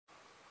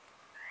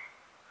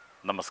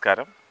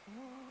നമസ്കാരം.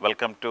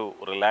 Welcome to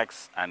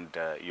relax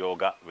and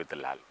yoga വിത്ത്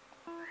ലാൽ.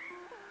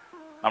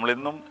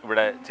 നമ്മളിന്നും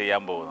ഇവിടെ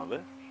ചെയ്യാൻ പോകുന്നത്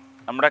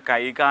നമ്മുടെ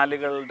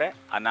കൈകാലുകളുടെ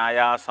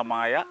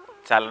അനായാസമായ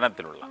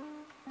ചലനത്തിലുള്ള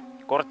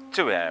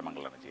കുറച്ച്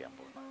വ്യായാമങ്ങളാണ് ചെയ്യാൻ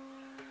പോകുന്നത്.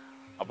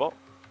 അപ്പോൾ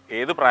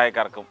ഏത്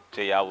പ്രായക്കാർക്കും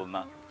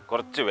ചെയ്യാവുന്ന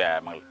കുറച്ച്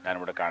വ്യായാമങ്ങൾ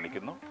ഞാനിവിടെ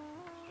കാണിക്കുന്നു.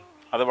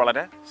 അത്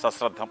വളരെ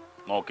സശ്രദ്ധം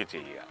നോക്കി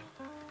ചെയ്യുക.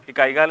 ഈ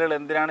കൈകാലുകൾ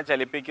എന്തിനാണ്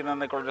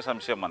ചലിപ്പിക്കുന്നതെന്നൊക്കെയുള്ളൊരു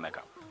സംശയം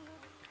വന്നേക്കാം.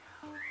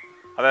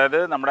 അതായത്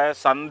നമ്മുടെ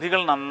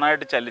സന്ധികൾ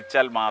നന്നായിട്ട്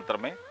ചലിച്ചാൽ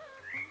മാത്രമേ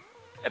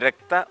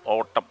രക്ത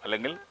ഓട്ടം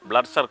അല്ലെങ്കിൽ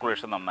ബ്ലഡ്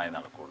സർക്കുലേഷൻ നന്നായി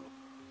നടക്കുകയുള്ളൂ.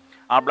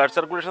 ആ ബ്ലഡ്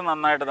സർക്കുലേഷൻ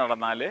നന്നായിട്ട്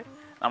നടന്നാൽ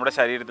നമ്മുടെ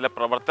ശരീരത്തിലെ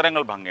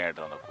പ്രവർത്തനങ്ങൾ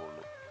ഭംഗിയായിട്ട്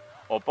നടക്കുകയുള്ളൂ.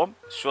 ഒപ്പം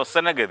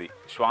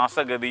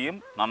ശ്വാസഗതിയും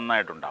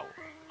നന്നായിട്ടുണ്ടാവും.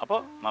 അപ്പോൾ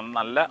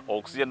നല്ല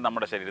ഓക്സിജൻ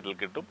നമ്മുടെ ശരീരത്തിൽ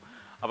കിട്ടും.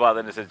 അപ്പോൾ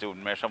അതനുസരിച്ച്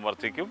ഉന്മേഷം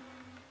വർദ്ധിക്കും,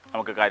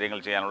 നമുക്ക്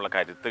കാര്യങ്ങൾ ചെയ്യാനുള്ള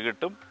കരുത്ത്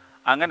കിട്ടും.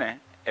 അങ്ങനെ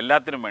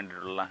എല്ലാത്തിനും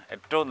വേണ്ടിയിട്ടുള്ള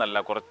ഏറ്റവും നല്ല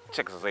കുറച്ച്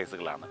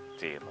എക്സസൈസുകളാണ്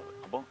ചെയ്യുന്നത്.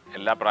 അപ്പോൾ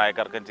എല്ലാ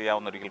പ്രായക്കാർക്കും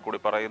ചെയ്യാവുന്ന ഒരിക്കൽ കൂടി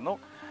പറയുന്നു,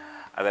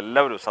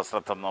 അതെല്ലാവരും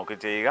സശ്രദ്ധം നോക്കി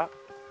ചെയ്യുക.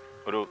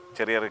 ഒരു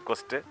ചെറിയ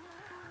റിക്വസ്റ്റ്,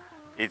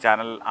 ഈ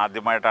ചാനൽ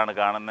ആദ്യമായിട്ടാണ്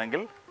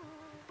കാണുന്നതെങ്കിൽ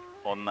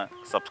ഒന്ന്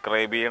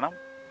സബ്സ്ക്രൈബ് ചെയ്യണം.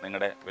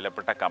 നിങ്ങളുടെ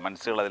വിലപ്പെട്ട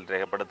കമൻസുകൾ അതിൽ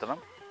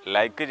രേഖപ്പെടുത്തണം.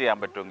 ലൈക്ക് ചെയ്യാൻ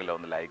പറ്റുമെങ്കിൽ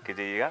ഒന്ന് ലൈക്ക്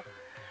ചെയ്യുക.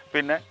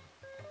 പിന്നെ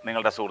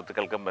നിങ്ങളുടെ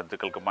സുഹൃത്തുക്കൾക്കും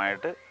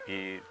ബന്ധുക്കൾക്കുമായിട്ട് ഈ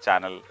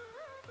ചാനൽ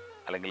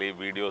അല്ലെങ്കിൽ ഈ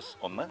വീഡിയോസ്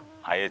ഒന്ന്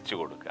അയച്ചു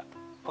കൊടുക്കുക.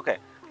 ഓക്കെ,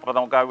 അപ്പോൾ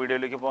നമുക്ക് ആ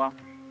വീഡിയോയിലേക്ക് പോകാം.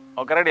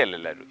 ഓക്കെ, റെഡി അല്ലേ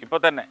എല്ലാവരും? ഇപ്പോൾ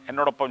തന്നെ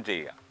എന്നോടൊപ്പം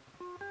ചെയ്യുക.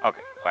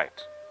 Okay,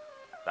 right.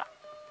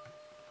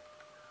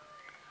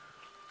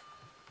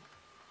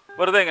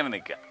 വെറുതെ ഇങ്ങനെ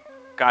നിൽക്കുക,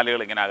 കാലുകൾ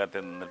ഇങ്ങനെ അകത്ത്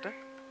നിന്നിട്ട്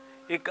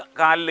ഈ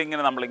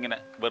കാലിലിങ്ങനെ നമ്മളിങ്ങനെ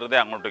വെറുതെ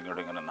അങ്ങോട്ടും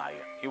ഇങ്ങോട്ടും ഇങ്ങനെ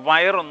നായുക. ഈ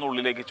വയറൊന്നും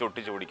ഉള്ളിലേക്ക്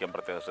ചൊട്ടിച്ച് പിടിക്കാൻ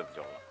പ്രത്യേകം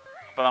ശ്രദ്ധിച്ചോളാം.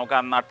 അപ്പോൾ നമുക്ക്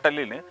ആ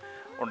നട്ടലിന്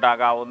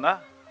ഉണ്ടാകാവുന്ന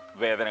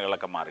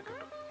വേദനകളൊക്കെ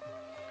മാറിക്കിട്ടും.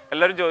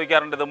 എല്ലാവരും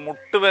ചോദിക്കാറുണ്ട്, ഇത്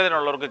മുട്ടുവേദന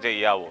ഉള്ളവർക്ക്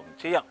ചെയ്യാവോ?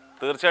 ചെയ്യാം,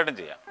 തീർച്ചയായിട്ടും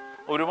ചെയ്യാം.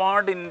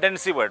 ഒരുപാട്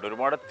ഇൻറ്റൻസീവായിട്ട്,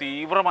 ഒരുപാട്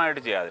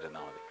തീവ്രമായിട്ട്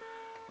ചെയ്യാതിരുന്നാൽ മതി.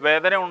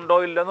 വേദന ഉണ്ടോ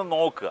ഇല്ലെന്ന്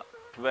നോക്കുക.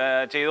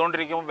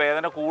 ചെയ്തുകൊണ്ടിരിക്കുമ്പോൾ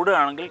വേദന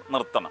കൂടുകയാണെങ്കിൽ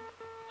നിർത്തണം,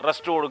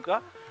 റെസ്റ്റ് കൊടുക്കുക,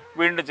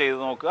 വീണ്ടും ചെയ്ത്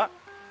നോക്കുക.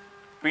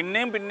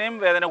 പിന്നെയും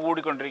വേദന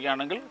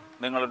കൂടിക്കൊണ്ടിരിക്കുകയാണെങ്കിൽ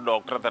നിങ്ങൾ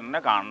ഡോക്ടറെ തന്നെ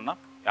കാണണം,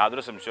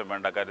 യാതൊരു സംശയവും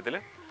വേണ്ട കാര്യത്തിൽ.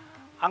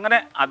 അങ്ങനെ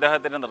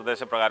അദ്ദേഹത്തിൻ്റെ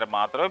നിർദ്ദേശപ്രകാരം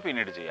മാത്രമേ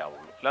പിന്നീട്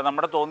ചെയ്യാവുള്ളൂ, അല്ല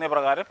നമ്മുടെ തോന്നിയ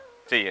പ്രകാരം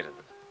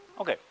ചെയ്യരുത്.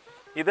 ഓക്കെ,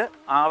 ഇത്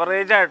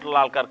ആവറേജായിട്ടുള്ള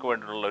ആൾക്കാർക്ക്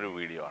വേണ്ടിയിട്ടുള്ളൊരു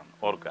വീഡിയോ ആണ്.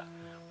 ഓർക്കുക,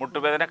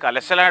 മുട്ടുവേദന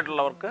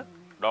കലശലായിട്ടുള്ളവർക്ക്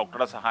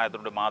ഡോക്ടറുടെ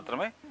സഹായത്തോടെ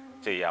മാത്രമേ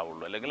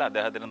ചെയ്യാവുള്ളൂ, അല്ലെങ്കിൽ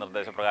അദ്ദേഹത്തിൻ്റെ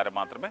നിർദ്ദേശപ്രകാരം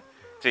മാത്രമേ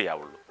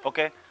ചെയ്യാവുള്ളൂ.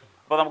 ഓക്കെ,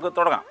 അപ്പോൾ നമുക്ക്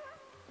തുടങ്ങാം.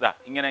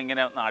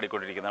 ഇങ്ങനെ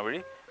ആടിക്കൊണ്ടിരിക്കുന്ന വഴി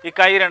ഈ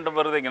കൈ രണ്ടും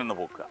വെറുതെ ഇങ്ങനെ ഒന്ന്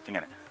പൊക്കുക.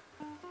 ഇങ്ങനെ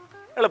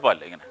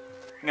എളുപ്പമല്ലേ?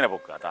 ഇങ്ങനെ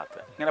പൊക്കുക,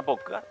 താഴ്ത്തുക, ഇങ്ങനെ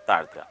പൊക്കുക,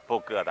 താഴ്ത്തുക,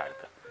 പൊക്കുക,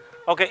 താഴ്ത്തുക.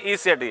 ഓക്കെ,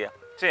 ഈസി ആയിട്ട്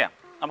ചെയ്യാം.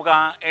 നമുക്ക് ആ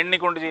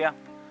എണ്ണിക്കൊണ്ട് ചെയ്യാം.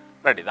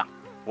 റെഡി?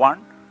 1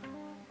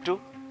 2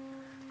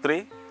 3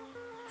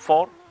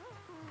 4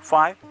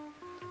 5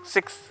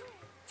 6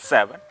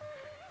 7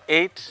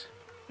 8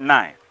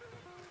 9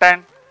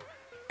 10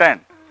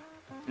 10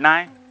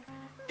 9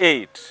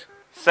 8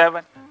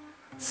 7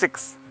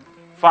 6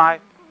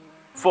 5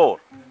 4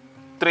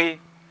 3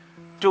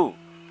 2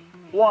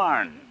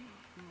 1.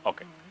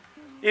 ഓക്കെ,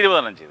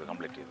 20 ചെയ്തു,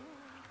 കംപ്ലീറ്റ് ചെയ്തു.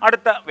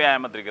 അടുത്ത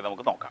വ്യായാമത്തിലേക്ക്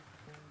നമുക്ക് നോക്കാം.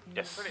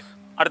 യെസ്,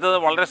 അടുത്തത്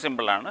വളരെ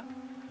സിമ്പിളാണ്.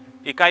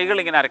 ഈ കൈകൾ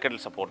ഇങ്ങനെ അരക്കെട്ടിൽ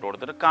സപ്പോർട്ട്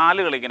കൊടുത്തിട്ട്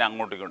കാലുകൾ ഇങ്ങനെ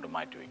അങ്ങോട്ടും ഇങ്ങോട്ടും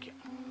മാറ്റി വയ്ക്കുക.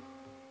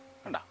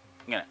 കണ്ടോ?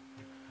 ഇങ്ങനെ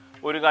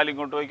ഒരു കാലം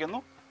ഇങ്ങോട്ട് വയ്ക്കുന്നു,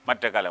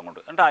 മറ്റേ കാലം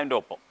അങ്ങോട്ട്. എന്നിട്ട് അതിൻ്റെ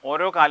ഒപ്പം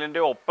ഓരോ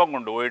കാലിൻ്റെ ഒപ്പം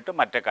കൊണ്ടുപോയിട്ട്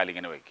മറ്റേ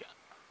കാലിങ്ങനെ വയ്ക്കുക.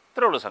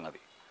 ഇത്രേ ഉള്ളൂ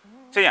സംഗതി.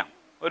 ചെയ്യാം.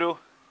 ഒരു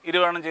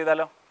 20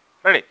 ചെയ്താലോ?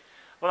 റെഡി?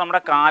 അപ്പോൾ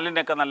നമ്മുടെ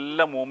കാലിൻ്റെയൊക്കെ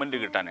നല്ല മൂവ്മെൻറ്റ്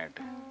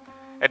കിട്ടാനായിട്ട്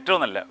ഏറ്റവും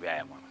നല്ല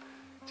വ്യായാമമാണ്.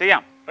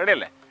 ചെയ്യാം. റെഡി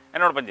അല്ലേ?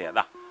 എന്നോടൊപ്പം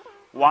ചെയ്യാം.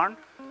 1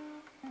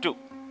 2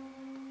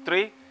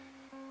 3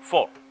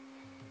 4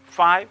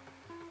 5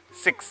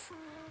 6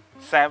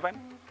 7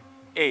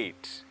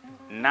 8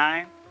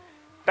 9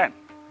 10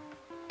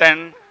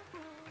 10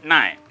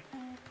 9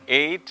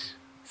 8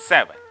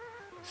 7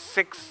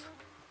 6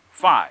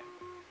 5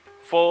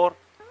 4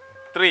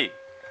 3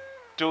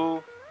 2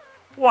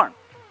 1.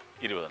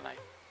 20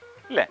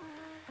 ഇല്ലേ?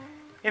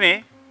 ഇനി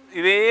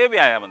ഇതേ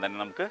വ്യായാമം തന്നെ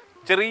നമുക്ക്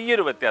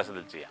ചെറിയൊരു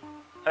വ്യത്യാസത്തിൽ ചെയ്യാം.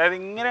 അതായത്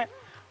ഇങ്ങനെ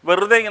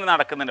വെറുതെ ഇങ്ങനെ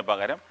നടക്കുന്നതിന്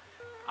പകരം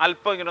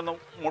അല്പം ഇങ്ങനെ ഒന്ന്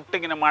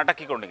മുട്ടിങ്ങനെ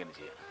മടക്കിക്കൊണ്ടിങ്ങനെ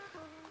ചെയ്യാം.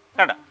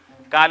 കേട്ടോ?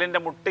 കാലിൻ്റെ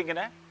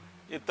മുട്ടിങ്ങനെ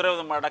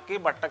ഇത്രയൊന്ന് മടക്കി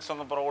ബട്ടക്സ്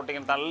ഒന്ന്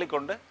പുറകോട്ടിങ്ങനെ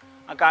തള്ളിക്കൊണ്ട്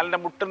ആ കാലിൻ്റെ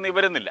മുട്ട്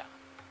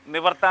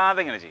നിവർത്താതെ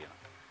ഇങ്ങനെ ചെയ്യണം.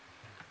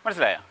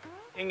 മനസ്സിലായോ?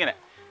 ഇങ്ങനെ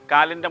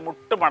കാലിൻ്റെ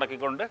മുട്ട്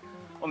മടക്കിക്കൊണ്ട്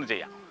ഒന്ന്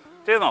ചെയ്യാം.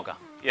 ചെയ്ത് നോക്കാം.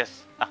 യെസ്,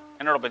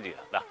 എന്നോടൊപ്പം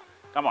ചെയ്യാം.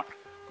 കമോൺ.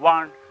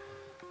 1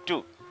 2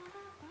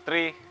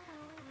 3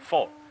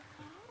 4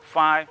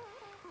 5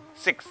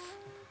 6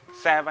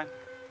 7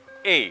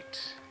 8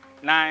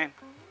 9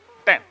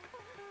 10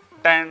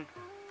 10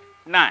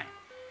 9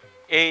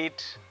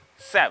 8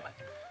 7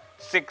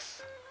 6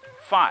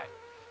 5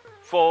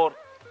 4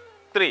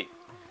 3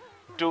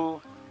 2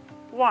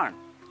 1.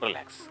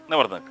 റിലാക്സ്.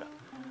 നിവർന്ന് നിൽക്കുക.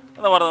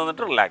 നിവർന്ന്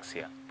നിന്നിട്ട് റിലാക്സ്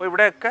ചെയ്യുക. അപ്പോൾ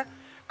ഇവിടെയൊക്കെ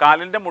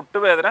കാലിൻ്റെ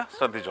മുട്ടുവേദന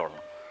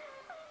ശ്രദ്ധിച്ചോളണം.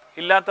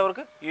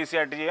 ഇല്ലാത്തവർക്ക് ഈസി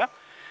ആയിട്ട് ചെയ്യാം.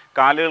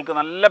 കാലുകൾക്ക്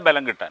നല്ല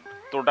ബലം കിട്ടാൻ,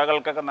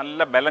 തുടകൾക്കൊക്കെ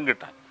നല്ല ബലം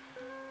കിട്ടാൻ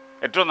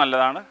ഏറ്റവും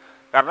നല്ലതാണ്.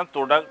 കാരണം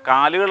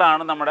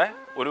കാലുകളാണ് നമ്മുടെ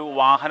ഒരു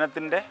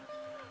വാഹനത്തിൻ്റെ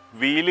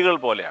വീലുകൾ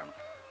പോലെയാണ്.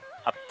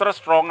 അത്ര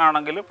സ്ട്രോങ്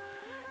ആണെങ്കിലും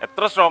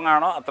എത്ര സ്ട്രോങ്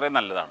ആണോ അത്രയും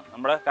നല്ലതാണ്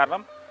നമ്മുടെ.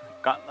 കാരണം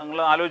നിങ്ങൾ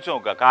ആലോചിച്ച്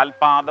നോക്കുക,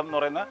 കാൽപാദം എന്ന്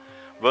പറയുന്ന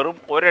വെറും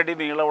ഒരടി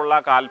നീളമുള്ള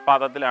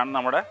കാൽപാദത്തിലാണ്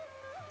നമ്മുടെ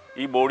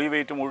ഈ ബോഡി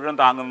വെയ്റ്റ് മുഴുവൻ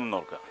താങ്ങുന്നതെന്ന്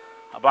നോക്കുക.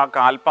 അപ്പോൾ ആ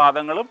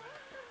കാൽപാദങ്ങളും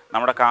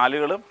നമ്മുടെ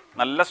കാലുകളും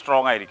നല്ല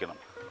സ്ട്രോങ് ആയിരിക്കണം.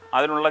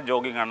 അതിനുള്ള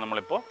ജോഗിങ് ആണ്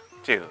നമ്മളിപ്പോൾ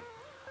ചെയ്തത്.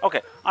 ഓക്കെ,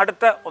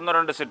 അടുത്ത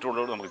 1-2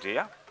 സെറ്റുകളോട് നമുക്ക്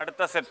ചെയ്യാം.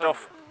 അടുത്ത സെറ്റ്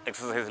ഓഫ്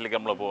എക്സസൈസിലേക്ക്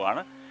നമ്മൾ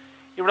പോവുകയാണ്.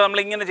 ഇവിടെ നമ്മൾ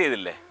ഇങ്ങനെ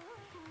ചെയ്തില്ലേ,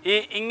 ഈ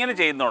ഇങ്ങനെ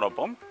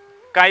ചെയ്യുന്നതോടൊപ്പം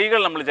കൈകൾ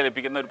നമ്മൾ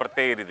ചലിപ്പിക്കുന്ന ഒരു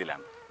പ്രത്യേക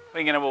രീതിയിലാണ്.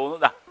 അപ്പോൾ ഇങ്ങനെ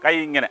പോകുന്നു, കൈ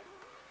ഇങ്ങനെ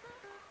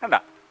കണ്ട,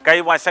 കൈ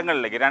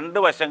വശങ്ങളിലേക്ക്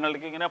 2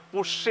 വശങ്ങളിലേക്ക് ഇങ്ങനെ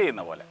പുഷ്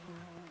ചെയ്യുന്ന പോലെ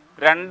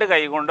 2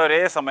 കൈ കൊണ്ട് ഒരേ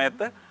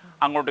സമയത്ത്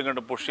അങ്ങോട്ടും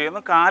ഇങ്ങോട്ടും പുഷ്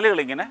ചെയ്യുന്നു.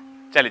 കാലുകളിങ്ങനെ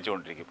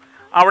ചലിച്ചുകൊണ്ടിരിക്കും.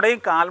 അവിടെയും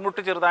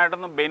കാൽമുട്ട്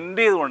ചെറുതായിട്ടൊന്ന്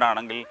ബെൻഡ്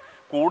ചെയ്തുകൊണ്ടാണെങ്കിൽ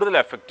കൂടുതൽ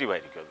എഫക്റ്റീവ്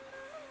ആയിരിക്കും അത്.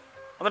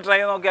 ഒന്ന് ട്രൈ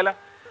ചെയ്ത് നോക്കിയാലോ?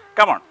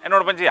 കമോൺ,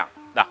 എന്നോടൊപ്പം ചെയ്യാം.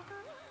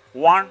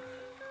 1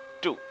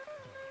 2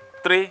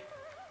 3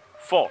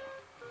 4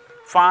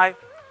 5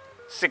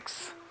 6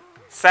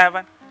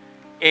 7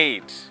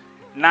 8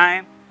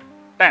 9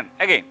 10.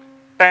 Again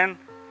 10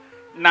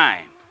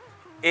 9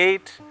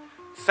 8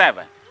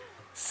 7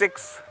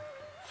 6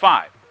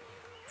 5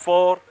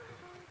 4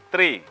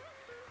 3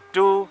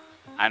 2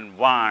 and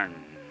 1.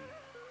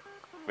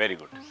 Very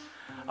good.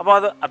 അപ്പോൾ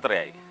അത്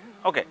അത്രയായി.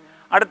 ഓക്കെ,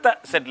 അടുത്ത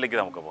സെറ്റിലേക്ക്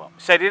നമുക്ക് പോകാം.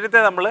 ശരീരത്തെ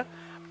നമ്മൾ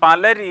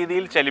പല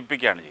രീതിയിൽ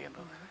ചലിപ്പിക്കുകയാണ്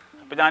ചെയ്യുന്നത്.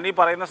 അപ്പോൾ ഞാൻ ഈ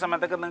പറയുന്ന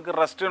സമയത്തൊക്കെ നിങ്ങൾക്ക്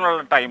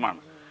റെസ്റ്റിനുള്ള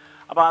ടൈമാണ്.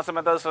 അപ്പോൾ ആ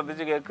സമയത്ത് അത്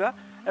ശ്രദ്ധിച്ച് കേൾക്കുക,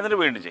 എന്നിട്ട്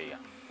വീണ്ടും ചെയ്യുക.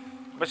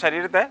 അപ്പോൾ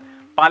ശരീരത്തെ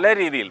പല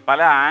രീതിയിൽ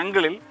പല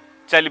ആംഗിളിൽ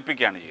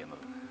ചലിപ്പിക്കുകയാണ്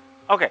ചെയ്യുന്നത്.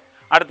 ഓക്കെ,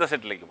 അടുത്ത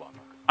സെറ്റിലേക്ക് പോകാം.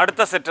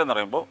 അടുത്ത സെറ്റ് എന്ന്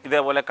പറയുമ്പോൾ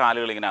ഇതേപോലെ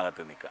കാലുകൾ ഇങ്ങനെ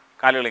അകത്ത് നിൽക്കുക.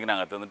 കാലുകൾ ഇങ്ങനെ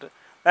അകത്ത് നിന്നിട്ട്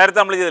നേരത്തെ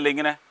നമ്മൾ ചെയ്തില്ലേ,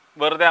 ഇങ്ങനെ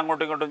വെറുതെ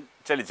അങ്ങോട്ടും ഇങ്ങോട്ടും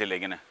ചലിച്ചില്ലേ,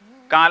 ഇങ്ങനെ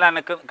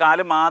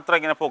കാല് മാത്രം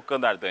ഇങ്ങനെ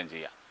പൊക്കുകയും താഴ്ത്തുകയും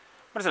ചെയ്യുക.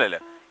 മനസ്സിലായില്ലേ?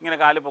 ഇങ്ങനെ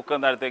കാല്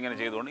പൊക്കുകയും താഴ്ത്തുകയും ഇങ്ങനെ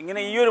ചെയ്തുകൊണ്ട്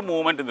ഇങ്ങനെ ഈ ഒരു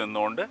മൂവ്മെൻറ്റ്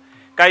നിന്നുകൊണ്ട്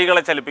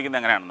കൈകളെ ചലിപ്പിക്കുന്നത്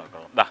എങ്ങനെയാണെന്ന്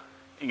നോക്കണം.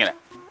 ഇങ്ങനെ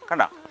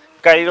കണ്ട,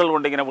 കൈകൾ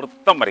കൊണ്ട് ഇങ്ങനെ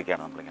വൃത്തം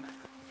വരയ്ക്കുകയാണ് നമ്മളിങ്ങനെ.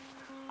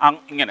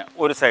 ഇങ്ങനെ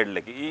ഒരു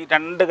സൈഡിലേക്ക് ഈ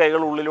 2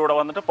 കൈകൾ ഉള്ളിലൂടെ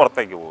വന്നിട്ട്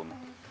പുറത്തേക്ക് പോകുന്നു.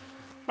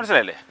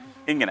 മനസ്സിലായില്ലേ?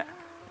 ഇങ്ങനെ.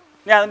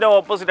 ഞാൻ അതിൻ്റെ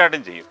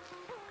ഓപ്പോസിറ്റായിട്ടും ചെയ്യും,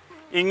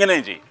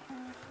 ഇങ്ങനെയും ചെയ്യും,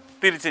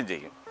 തിരിച്ചും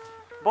ചെയ്യും.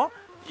 അപ്പോൾ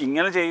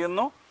ഇങ്ങനെ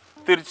ചെയ്യുന്നു,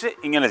 തിരിച്ച്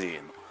ഇങ്ങനെ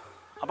ചെയ്യുന്നു.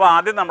 അപ്പോൾ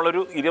ആദ്യം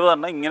നമ്മളൊരു 20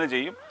 എണ്ണം ഇങ്ങനെ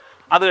ചെയ്യും,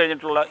 അത്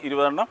കഴിഞ്ഞിട്ടുള്ള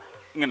 20 എണ്ണം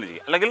ഇങ്ങനെ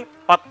ചെയ്യുക. അല്ലെങ്കിൽ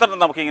 10 എണ്ണം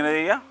നമുക്ക് ഇങ്ങനെ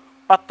ചെയ്യാം,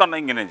 10 എണ്ണം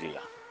ഇങ്ങനെ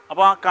ചെയ്യാം.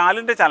 അപ്പോൾ ആ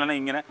കാലിൻ്റെ ചലനം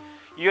ഇങ്ങനെ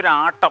ഈ ഒരു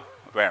ആട്ടം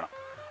വേണം.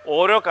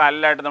 ഓരോ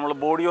കാലിലായിട്ട് നമ്മൾ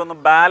ബോഡി ഒന്ന്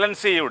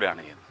ബാലൻസ്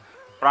ചെയ്യുകയാണ് ചെയ്യുന്നത്.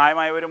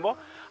 പ്രായമായി വരുമ്പോൾ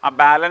ആ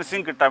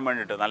ബാലൻസിങ് കിട്ടാൻ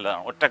വേണ്ടിയിട്ട്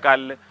നല്ലതാണ്.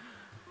 ഒറ്റക്കാലിൽ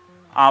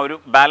ആ ഒരു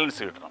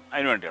ബാലൻസ് കിട്ടണം,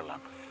 അതിന്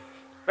വേണ്ടിയുള്ളതാണ്.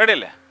 റെഡി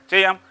അല്ലേ?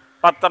 ചെയ്യാം.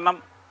 10 എണ്ണം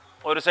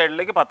ഒരു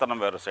സൈഡിലേക്ക്, 10 എണ്ണം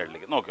വേറൊരു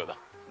സൈഡിലേക്ക്. നോക്കിയോ?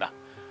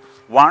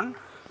 1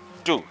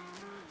 2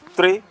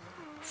 3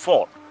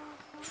 4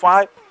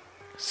 5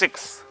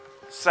 6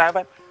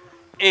 7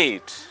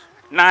 8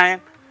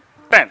 9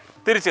 10.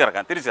 തിരിച്ച്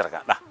കിടക്കാം.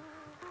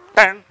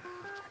 10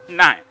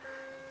 9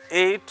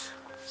 8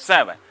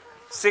 7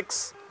 6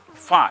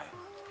 5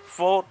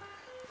 4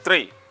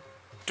 3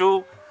 2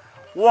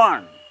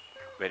 1.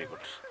 Very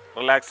good.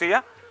 റിലാക്സ്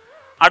ചെയ്യുക.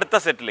 അടുത്ത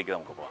സെറ്റിലേക്ക്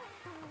നമുക്ക് പോകാം.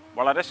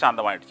 വളരെ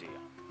ശാന്തമായിട്ട്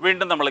ചെയ്യാം.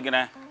 വീണ്ടും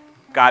നമ്മളിങ്ങനെ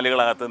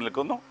കാലുകളകത്ത്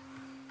നിൽക്കുന്നു.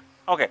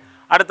 ഓക്കെ,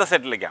 അടുത്ത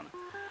സെറ്റിലേക്കാണ്.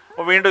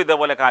 അപ്പോൾ വീണ്ടും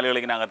ഇതേപോലെ കാലുകൾ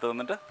ഇങ്ങനെ അകത്ത്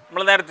നിന്നിട്ട്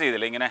നമ്മൾ നേരത്തെ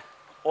ചെയ്തില്ലേ, ഇങ്ങനെ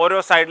ഓരോ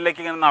സൈഡിലേക്ക്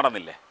ഇങ്ങനെ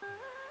നടന്നില്ലേ,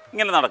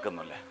 ഇങ്ങനെ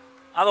നടക്കുന്നില്ലേ,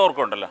 അത്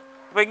ഓർക്കുന്നുണ്ടല്ലോ.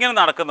 അപ്പോൾ ഇങ്ങനെ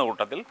നടക്കുന്ന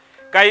കൂട്ടത്തിൽ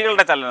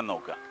കൈകളുടെ ചലനം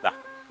നോക്കുക.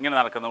 ഇങ്ങനെ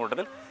നടക്കുന്ന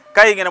കൂട്ടത്തിൽ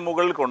കൈ ഇങ്ങനെ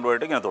മുകളിൽ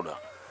കൊണ്ടുപോയിട്ട് ഇങ്ങനെ തൊടുക.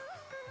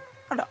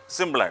 കണ്ടോ?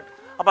 സിമ്പിളായിട്ട്.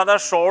 അപ്പോൾ അത്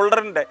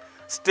ഷോൾഡറിൻ്റെ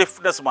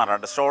സ്റ്റിഫ്നെസ്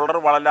മാറാണ്ട്, ഷോൾഡർ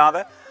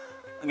വളരാതെ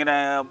ഇങ്ങനെ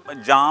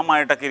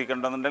ജാമായിട്ടൊക്കെ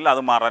ഇരിക്കണമെന്നുണ്ടെങ്കിൽ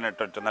അത്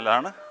മാറാനായിട്ട് ഏറ്റവും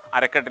നല്ലതാണ്.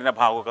 അരക്കെട്ടിൻ്റെ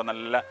ഭാഗമൊക്കെ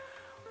നല്ല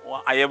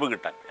അയവ്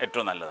കിട്ടാൻ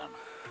ഏറ്റവും നല്ലതാണ്.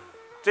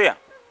 ചെയ്യാം.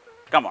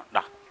 കമോൺ.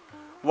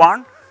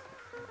 1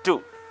 2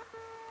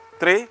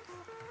 3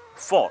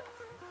 4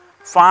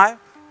 5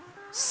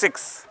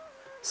 6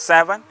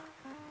 7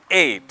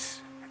 8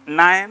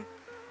 9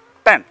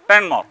 10.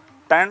 10 more.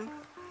 10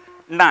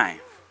 9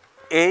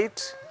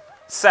 8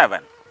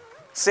 7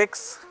 6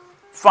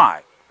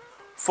 5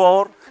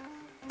 4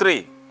 3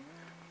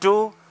 2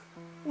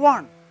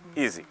 1.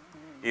 ഈസി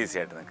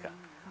ആയിട്ട് നിൽക്കുക.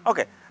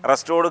 ഓക്കെ,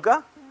 റെസ്റ്റ് കൊടുക്കുക.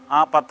 ആ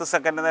 10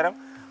 സെക്കൻഡ് നേരം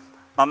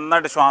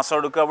നന്നായിട്ട് ശ്വാസം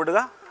എടുക്കുക, വിടുക.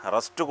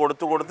 റെസ്റ്റ്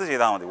കൊടുത്ത്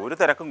ചെയ്താൽ മതി. ഒരു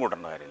തിരക്കും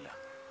കൂട്ടേണ്ട കാര്യമില്ല.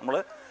 നമ്മൾ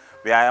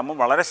വ്യായാമം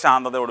വളരെ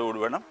ശാന്തതയോടുകൂടി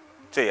വേണം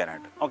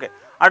ചെയ്യാനായിട്ട്. ഓക്കെ,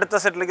 അടുത്ത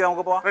സെറ്റിലേക്ക്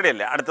നമുക്ക് പോകാം. റെഡി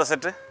അല്ലേ? അടുത്ത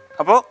സെറ്റ്.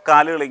 അപ്പോൾ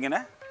കാലുകൾ ഇങ്ങനെ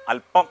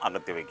അല്പം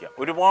അകത്തി വയ്ക്കുക.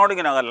 ഒരുപാട്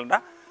ഇങ്ങനെ അകലണ്ട.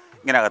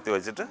 ഇങ്ങനെ അകത്തി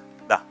വെച്ചിട്ട്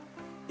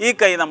ഈ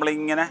കൈ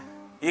നമ്മളിങ്ങനെ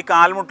ഈ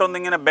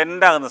കാൽമുട്ടൊന്നിങ്ങനെ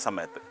ബെൻഡാകുന്ന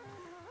സമയത്ത്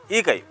ഈ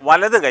കൈ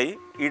വലത് കൈ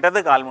ഇടത്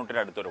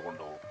കാൽമുട്ടിൻ്റെ അടുത്തോട്ട്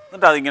കൊണ്ടുപോകും.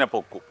 എന്നിട്ട് അതിങ്ങനെ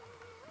പൊക്കും.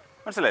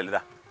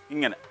 മനസ്സിലായില്ലേ?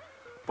 ഇങ്ങനെ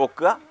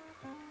പൊക്കുക,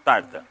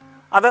 താഴ്ത്തുക.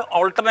 അത്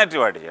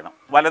ഓൾട്ടർനേറ്റീവായിട്ട് ചെയ്യണം.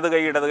 വലത്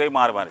കൈ ഇടത് കൈ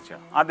മാറി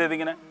ചെയ്യണം. ആദ്യം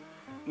ഇതിങ്ങനെ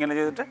ഇങ്ങനെ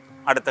ചെയ്തിട്ട്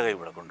അടുത്ത കൈ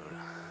ഇവിടെ കൊണ്ടുവരിക.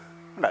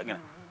 ഉണ്ടാ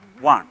ഇങ്ങനെ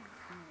 1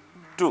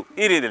 2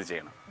 ഈ രീതിയിൽ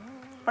ചെയ്യണം.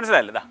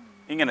 മനസ്സിലായില്ലേ?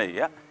 ഇങ്ങനെ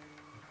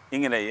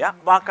ചെയ്യുക.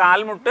 അപ്പോൾ ആ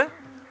കാൽമുട്ട്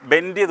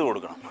ബെൻഡ് ചെയ്ത്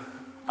കൊടുക്കണം.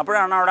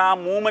 അപ്പോഴാണ് അവിടെ ആ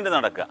മൂവ്മെൻറ്റ്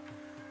നടക്കുക.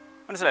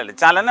 മനസ്സിലായില്ലേ?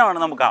 ചലനമാണ്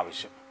നമുക്ക്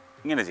ആവശ്യം.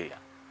 ഇങ്ങനെ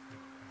ചെയ്യാം.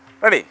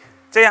 റെഡി?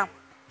 ചെയ്യാം.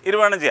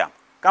 20 എണ്ണം ചെയ്യാം.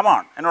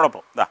 കമോൺ,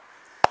 എന്നോടൊപ്പം.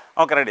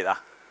 Okay, ready.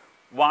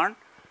 1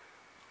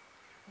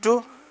 2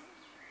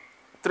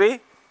 3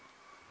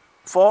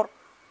 4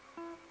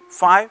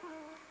 5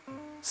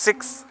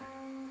 6,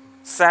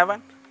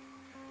 7,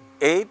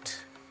 8,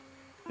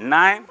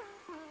 9,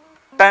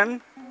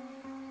 10,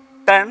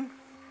 10,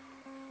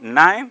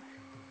 9,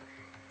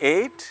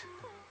 8,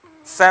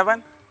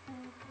 7,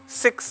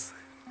 6,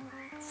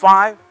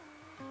 5,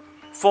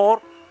 4,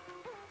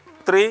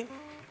 3,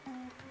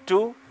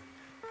 2,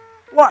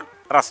 1.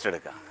 റെസ്റ്റ്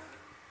എടുക്കുക.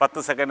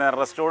 10 സെക്കൻഡ്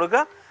റെസ്റ്റ്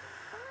കൊടുക്കുക.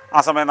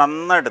 ആ സമയം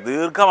നന്നായിട്ട്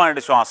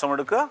ദീർഘമായിട്ട് ശ്വാസം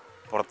എടുക്കുക,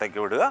 പുറത്തേക്ക്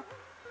വിടുക,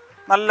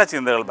 നല്ല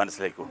ചിന്തകൾ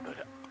മനസ്സിലേക്ക്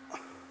കൊണ്ടുവരിക.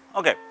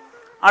 ഓക്കെ,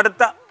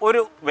 അടുത്ത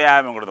ഒരു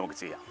വ്യായാമം കൂടി നമുക്ക്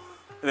ചെയ്യാം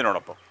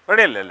ഇതിനോടൊപ്പം.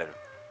 റെഡിയല്ലേ എല്ലാവരും?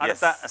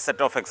 അടുത്ത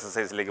സെറ്റ് ഓഫ്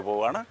എക്സസൈസിലേക്ക്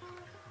പോവുകയാണ്.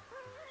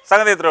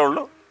 സംഗതി ഇത്രയേ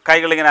ഉള്ളൂ.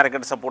 കൈകളിങ്ങനെ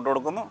അരക്കെട്ട് സപ്പോർട്ട്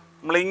കൊടുക്കുന്നു.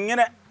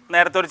 നമ്മളിങ്ങനെ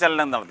നേരത്തെ ഒരു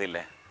ചലനം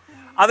നടത്തിയില്ലേ,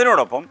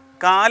 അതിനോടൊപ്പം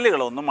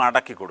കാലുകളൊന്ന്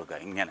മടക്കി കൊടുക്കുക.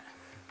 ഇങ്ങനെ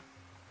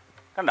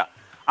കണ്ട,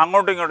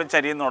 അങ്ങോട്ടും ഇങ്ങോട്ടും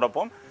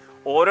ചരിയുന്നതോടൊപ്പം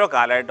ഓരോ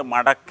കാലായിട്ട്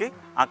മടക്കി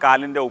ആ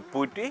കാലിൻ്റെ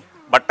ഉപ്പൂറ്റി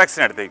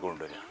ബട്ടക്സിനടുത്തേക്ക്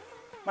കൊണ്ടുവരിക.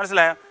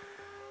 മനസ്സിലായോ?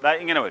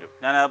 ഇങ്ങനെ വരും.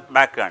 ഞാൻ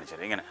ബാക്ക്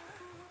കാണിച്ചുതരാം. ഇങ്ങനെ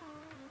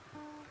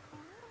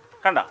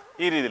കണ്ട,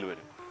 ഈ രീതിയിൽ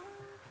വരും.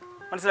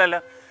 മനസ്സിലായില്ല?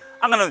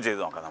 അങ്ങനെ ഒന്ന്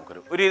ചെയ്ത് നോക്കാം.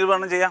 നമുക്കൊരു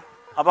 20 ചെയ്യാം.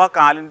 അപ്പോൾ ആ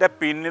കാലിൻ്റെ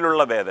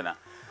പിന്നിലുള്ള വേദന,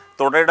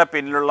 തുടയുടെ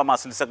പിന്നിലുള്ള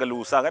മസിൽസൊക്കെ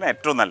ലൂസാകാൻ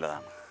ഏറ്റവും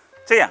നല്ലതാണ്.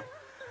 ചെയ്യാം.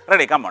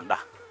 Ready? Come on.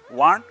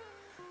 1,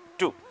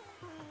 2,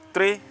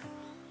 3,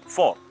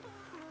 4,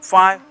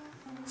 5,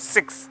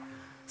 6,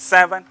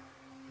 7,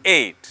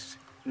 8,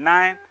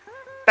 9,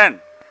 10.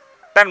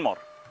 10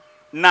 more.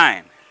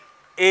 9,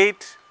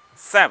 8,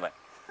 7,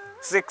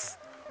 6,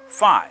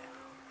 5,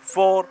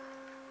 4,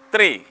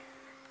 3,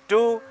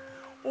 2,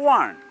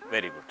 1.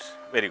 Very good,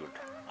 very good.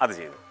 അത്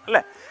ചെയ്തു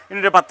അല്ലേ? ഇനി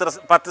ഒരു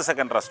 10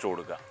 സെക്കൻഡ് റെസ്റ്റ്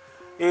കൊടുക്കുക.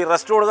 ഈ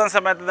റെസ്റ്റ് കൊടുക്കുന്ന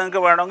സമയത്ത്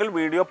നിങ്ങൾക്ക് വേണമെങ്കിൽ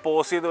വീഡിയോ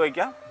പോസ് ചെയ്ത്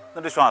വയ്ക്കാം,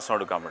 എന്നിട്ട് ശ്വാസം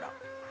എടുക്കാൻ വിടാം.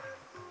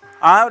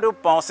 ആ ഒരു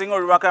പോസിങ്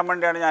ഒഴിവാക്കാൻ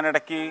വേണ്ടിയാണ് ഞാൻ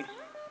ഇടയ്ക്ക്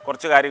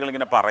കുറച്ച് കാര്യങ്ങൾ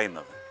ഇങ്ങനെ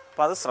പറയുന്നത്.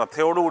 അപ്പോൾ അത്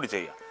ശ്രദ്ധയോടുകൂടി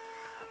ചെയ്യുക.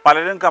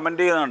 പലരും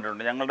കമൻറ്റ് ചെയ്ത്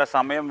കണ്ടിട്ടുണ്ട്, ഞങ്ങളുടെ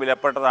സമയം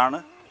വിലപ്പെട്ടതാണ്,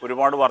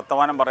 ഒരുപാട്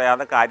വർത്തമാനം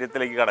പറയാതെ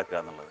കാര്യത്തിലേക്ക് കിടക്കുക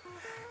എന്നുള്ളത്.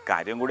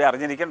 കാര്യം കൂടി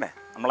അറിഞ്ഞിരിക്കണ്ടേ?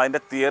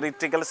 നമ്മളതിൻ്റെ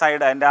തിയറിറ്റിക്കൽ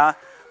സൈഡ്, അതിൻ്റെ ആ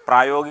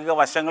പ്രായോഗിക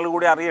വശങ്ങൾ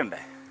കൂടി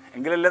അറിയണ്ടേ?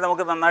 എങ്കിലല്ലേ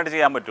നമുക്ക് നന്നായിട്ട്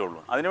ചെയ്യാൻ പറ്റുള്ളൂ.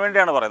 അതിനു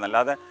വേണ്ടിയാണ് പറയുന്നത്,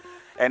 അല്ലാതെ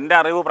എൻ്റെ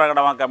അറിവ്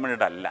പ്രകടമാക്കാൻ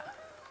വേണ്ടിയിട്ടല്ല.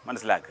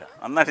 മനസ്സിലാക്കുക,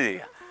 നന്നായിട്ട്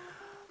ചെയ്യുക.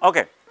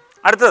 ഓക്കെ,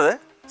 അടുത്തത്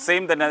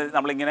സെയിം തന്നെ.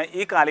 നമ്മളിങ്ങനെ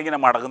ഈ കാലിങ്ങനെ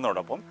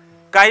മടങ്ങുന്നതോടൊപ്പം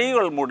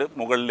കൈകൾ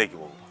മുകളിലേക്ക്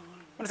പോകും.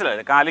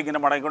 മനസ്സിലായില്ലേ? കാലിങ്ങനെ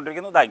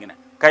മടങ്ങിക്കൊണ്ടിരിക്കുന്നു, ഇങ്ങനെ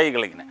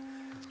കൈകളിങ്ങനെ.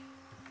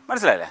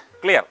 മനസ്സിലായില്ലേ?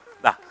 ക്ലിയർ?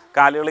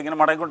 കാലുകളിങ്ങനെ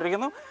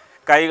മടങ്ങിക്കൊണ്ടിരിക്കുന്നു,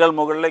 കൈകൾ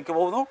മുകളിലേക്ക്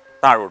പോകുന്നു,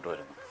 താഴോട്ട്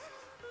വരുന്നു.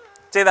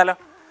 ചെയ്താലോ?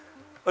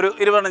 ഒരു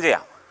 20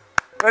 ചെയ്യാം.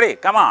 Ready?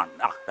 Come on.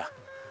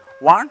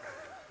 1,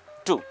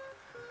 2,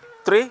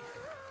 3,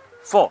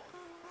 4,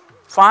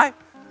 5,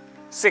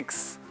 6,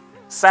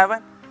 7,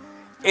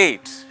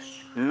 8,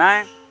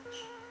 9,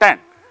 10.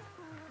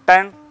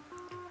 10,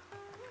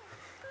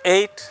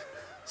 8,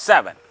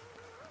 7,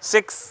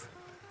 6,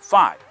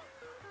 5,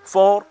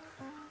 4,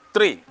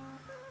 3,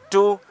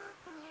 2,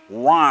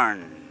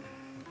 1.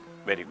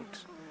 Very good.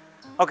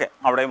 Okay,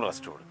 അവിടെയും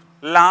റെസ്റ്റ് കൊടുത്തു.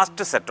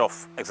 ലാസ്റ്റ് സെറ്റ് ഓഫ്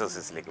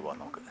എക്സസൈസിലേക്ക് പോകാം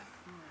നമുക്ക്.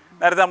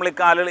 നേരത്തെ നമ്മൾ ഈ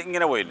കാലുകൾ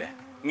ഇങ്ങനെ പോയില്ലേ,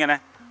 ഇങ്ങനെ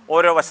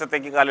ഓരോ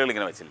വശത്തേക്ക് കാലുകൾ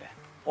ഇങ്ങനെ വെച്ചില്ലേ,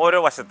 ഓരോ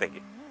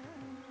വശത്തേക്ക്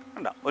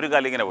കണ്ട, ഒരു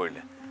കാലിങ്ങനെ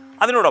പോയില്ലേ.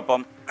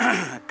 അതിനോടൊപ്പം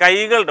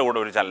കൈകളുടെ കൂടെ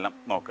ഒരു ചലനം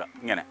നോക്കുക.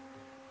 ഇങ്ങനെ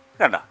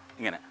കണ്ട,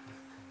 ഇങ്ങനെ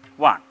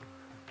 1,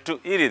 2,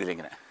 ഈ രീതിയിൽ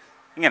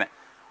ഇങ്ങനെ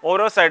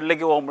ഓരോ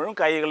സൈഡിലേക്ക് പോകുമ്പോഴും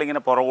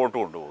കൈകളിങ്ങനെ പുറകോട്ട്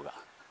കൊണ്ടുപോവുക.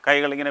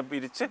 കൈകളിങ്ങനെ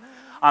പിരിച്ച്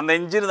ആ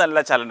നെഞ്ചിന് നല്ല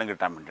ചലനം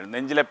കിട്ടാൻ വേണ്ടി,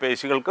 നെഞ്ചിലെ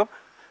പേശികൾക്കും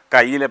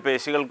കൈയിലെ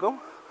പേശികൾക്കും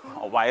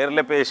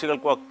വയറിലെ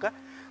പേശികൾക്കും ഒക്കെ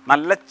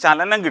നല്ല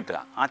ചലനം കിട്ടുക.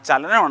 ആ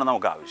ചലനമാണ്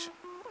നമുക്ക് ആവശ്യം.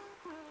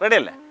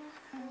 റെഡിയല്ലേ?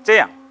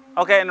 ചെയ്യാം.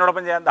 ഓക്കെ,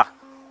 എന്നോടൊപ്പം ചെയ്യാം.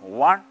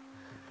 1,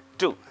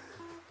 2,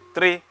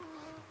 3,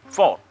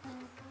 4,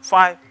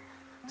 5,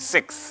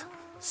 6,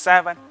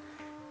 7,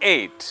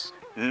 8,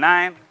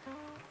 9,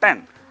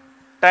 10.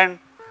 10,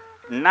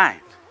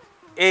 9,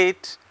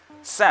 8,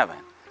 7,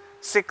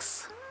 6,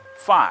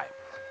 5,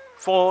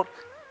 4,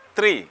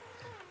 3,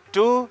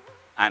 2,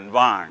 and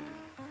 1.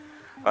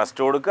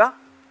 റെസ്റ്റ് കൊടുക്കുക.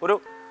 ഒരു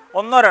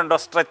 1-2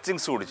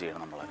 സ്ട്രെച്ചിങ്സ് കൂടി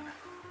ചെയ്യണം നമ്മളതിന്.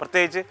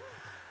 പ്രത്യേകിച്ച്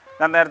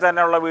ഞാൻ നേരത്തെ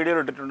തന്നെ ഉള്ള വീഡിയോ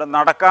ഇട്ടിട്ടുണ്ട്.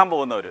 നടക്കാൻ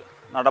പോകുന്നവർ,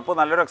 നടപ്പ്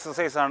നല്ലൊരു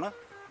എക്സസൈസാണ്.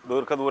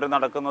 ദീർഘദൂരം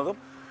നടക്കുന്നതും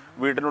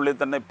വീട്ടിനുള്ളിൽ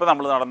തന്നെ ഇപ്പോൾ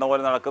നമ്മൾ നടന്ന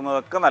പോലെ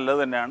നടക്കുന്നതൊക്കെ നല്ലത്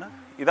തന്നെയാണ്.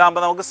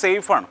 ഇതാകുമ്പോൾ നമുക്ക്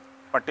സേഫാണ്.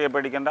 പട്ടിയെ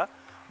പേടിക്കേണ്ട,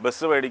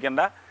 ബസ്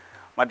പേടിക്കേണ്ട,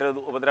 മറ്റു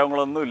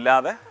ഉപദ്രവങ്ങളൊന്നും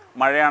ഇല്ലാതെ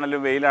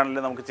മഴയാണെങ്കിലും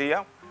വെയിലാണെങ്കിലും നമുക്ക്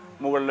ചെയ്യാം.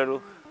 മുകളിലൊരു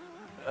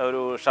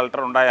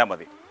ഷെൽട്ടർ ഉണ്ടായാൽ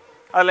മതി.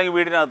 അതല്ലെങ്കിൽ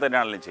വീടിനകത്ത്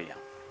തന്നെയാണെങ്കിലും ചെയ്യാം.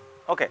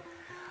 ഓക്കെ,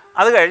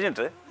 അത്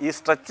കഴിഞ്ഞിട്ട് ഈ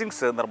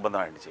സ്ട്രെച്ചിങ്സ്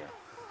നിർബന്ധമായിട്ട് ചെയ്യണം.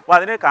 അപ്പോൾ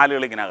അതിന്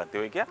കാലുകൾ ഇങ്ങനെ അകത്തി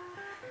വയ്ക്കുക.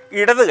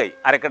 ഇടത് കൈ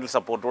അരക്കെട്ടിൽ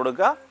സപ്പോർട്ട്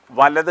കൊടുക്കുക.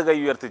 വലത് കൈ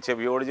ഉയർത്തി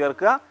ചെവിയോട്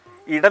ചേർക്കുക.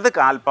 ഇടത്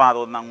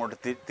കാൽപാദം ഒന്ന് അങ്ങോട്ട്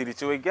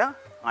തിരിച്ചു വയ്ക്കുക.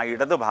 ആ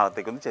ഇടത്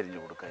ഭാഗത്തേക്കൊന്ന് ചെരിഞ്ഞു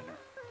കൊടുക്കുക. ഇങ്ങനെ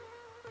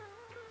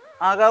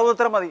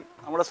ആകാവുന്നത്ര മതി.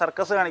 നമ്മൾ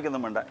സർക്കസ്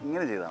കാണിക്കൊന്നും വേണ്ട,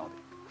 ഇങ്ങനെ ചെയ്താൽ മതി.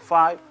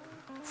 5,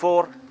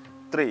 4,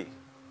 3,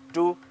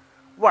 2,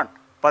 1.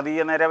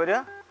 പതിയെ നേരെ വരിക.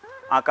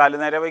 ആ കാല്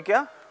നേരെ വയ്ക്കുക.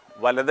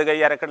 വലത് കൈ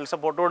അരക്കെട്ടിൽ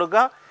സപ്പോർട്ട്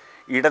കൊടുക്കുക.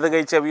 ഇടത്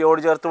കൈ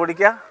ചെവിയോട് ചേർത്ത്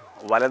പിടിക്കുക.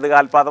 വലത്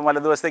കാൽപാദം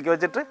വലത് വശത്തേക്ക്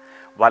വെച്ചിട്ട്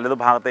വലത്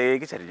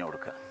ഭാഗത്തേക്ക് ചരിഞ്ഞു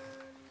കൊടുക്കുക.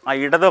 ആ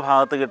ഇടത്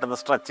ഭാഗത്ത് കിട്ടുന്ന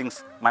സ്ട്രെച്ചിങ്സ്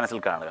മനസ്സിൽ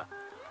കാണുക.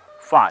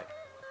 5,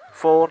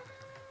 4,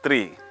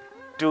 3,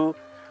 2,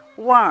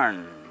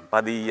 1.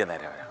 പതിയെ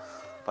നേരെ വരാം,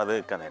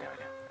 പതുക്കെ നേരെ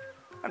വരാം.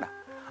 വേണ്ട,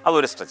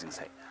 അതൊരു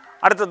സ്ട്രെച്ചിങ്സായി.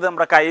 അടുത്തത്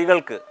നമ്മുടെ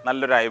കൈകൾക്ക്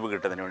നല്ലൊരു അയവ്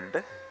കിട്ടുന്നതിന്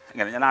വേണ്ടിയിട്ട്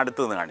ഇങ്ങനെ ഞാൻ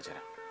അടുത്ത് നിന്ന് കാണിച്ചു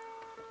തരാം.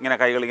 ഇങ്ങനെ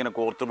കൈകളിങ്ങനെ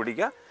കോർത്ത്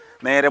പിടിക്കുക,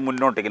 നേരെ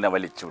മുന്നോട്ടിങ്ങനെ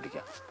വലിച്ചു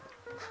പിടിക്കുക,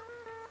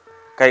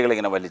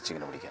 കൈകളിങ്ങനെ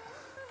വലിച്ചിങ്ങനെ പിടിക്കുക,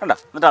 കണ്ട.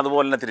 എന്നിട്ട്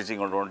അതുപോലെ തന്നെ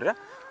തിരിച്ചിങ്ങോട്ട് കൊണ്ടുവരിക.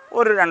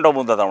 ഒരു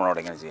 2-3 തവണ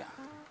അവിടെ ഇങ്ങനെ ചെയ്യാം,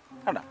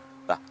 കണ്ട.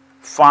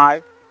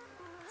 5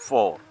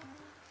 4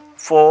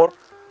 4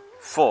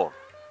 4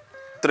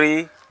 3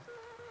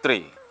 3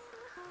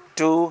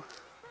 2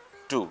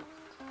 2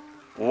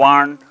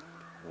 1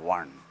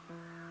 1.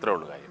 ഇത്രേ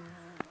ഉള്ളൂ കാര്യം.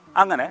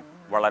 അങ്ങനെ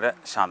വളരെ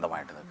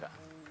ശാന്തമായിട്ട് നിൽക്കുക.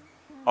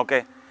 ഓക്കെ,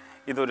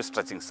 ഇതൊരു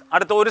സ്ട്രെച്ചിങ്സ്.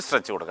 അടുത്ത ഒരു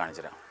സ്ട്രെച്ച് കൂടെ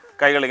കാണിച്ചു തരാം.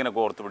 കൈകളിങ്ങനെ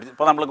കോർത്ത് പിടിച്ച്,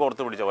 ഇപ്പോൾ നമ്മൾ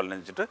കോർത്ത് പിടിച്ച പോലെ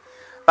വെച്ചിട്ട്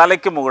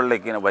തലയ്ക്ക്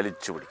മുകളിലേക്ക് ഇങ്ങനെ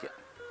വലിച്ചു പിടിക്കുക.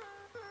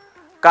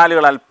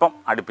 കാലുകൾ അല്പം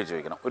അടുപ്പിച്ച്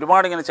വയ്ക്കണം,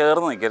 ഒരുപാട് ഇങ്ങനെ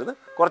ചേർന്ന് നിൽക്കരുത്,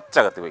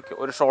 കുറച്ചകത്ത് വയ്ക്കുക,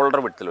 ഒരു ഷോൾഡർ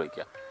വിടത്തിൽ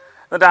വയ്ക്കുക.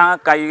 എന്നിട്ട് ആ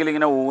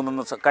കൈയിലിങ്ങനെ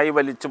ഊന്നുന്ന, കൈ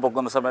വലിച്ച്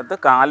പൊക്കുന്ന സമയത്ത്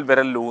കാൽ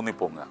വിരൽ ഊന്നി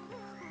പൊങ്ങുക.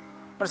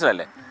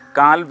 മനസ്സിലല്ലേ?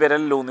 കാൽ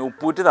വിരൽ ഊന്നി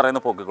ഉപ്പൂറ്റി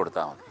തറയുന്ന പൊക്കി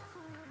കൊടുത്താൽ മതി.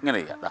 ഇങ്ങനെ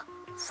ചെയ്യുക.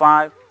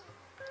 5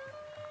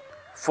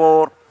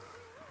 4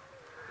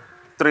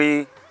 3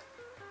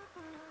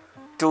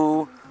 2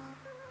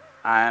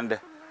 and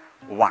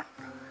 1.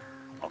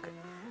 ഓക്കെ,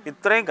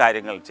 ഇത്രയും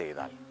കാര്യങ്ങൾ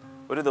ചെയ്താൽ,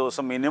 ഒരു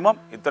ദിവസം മിനിമം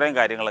ഇത്രയും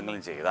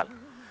കാര്യങ്ങളെങ്കിലും ചെയ്താൽ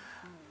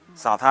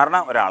സാധാരണ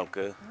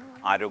ഒരാൾക്ക്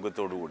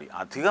ആരോഗ്യത്തോടു കൂടി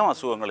അധികം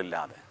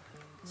അസുഖങ്ങളില്ലാതെ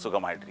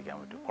സുഖമായിട്ടിരിക്കാൻ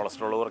പറ്റും.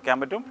 കൊളസ്ട്രോൾ കുറയ്ക്കാൻ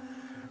പറ്റും,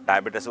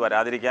 ഡയബറ്റീസ്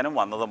വരാതിരിക്കാനും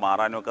വന്നത്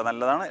മാറാനും ഒക്കെ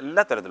നല്ലതാണ്.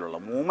 എല്ലാ തരത്തിലുള്ള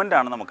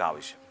മൂവ്മെൻ്റാണ് നമുക്ക്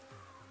ആവശ്യം.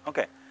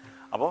 ഓക്കെ,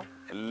 അപ്പോൾ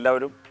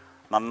എല്ലാവരും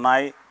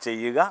നന്നായി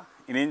ചെയ്യുക.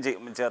 ഇനിയും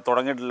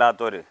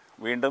തുടങ്ങിയിട്ടില്ലാത്തവർ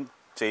വീണ്ടും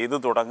ചെയ്തു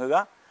തുടങ്ങുക.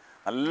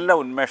 നല്ല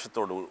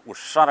ഉന്മേഷത്തോട്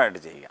ഉഷാറായിട്ട്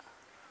ചെയ്യുക.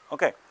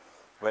 ഓക്കെ,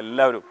 അപ്പോൾ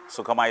എല്ലാവരും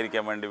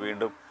സുഖമായിരിക്കാൻ വേണ്ടി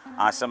വീണ്ടും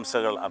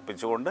ആശംസകൾ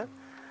അർപ്പിച്ചുകൊണ്ട്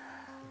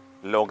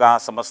ലോകാ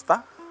സമസ്ത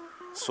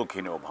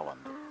സുഖിനോ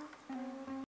ഭവന്തു.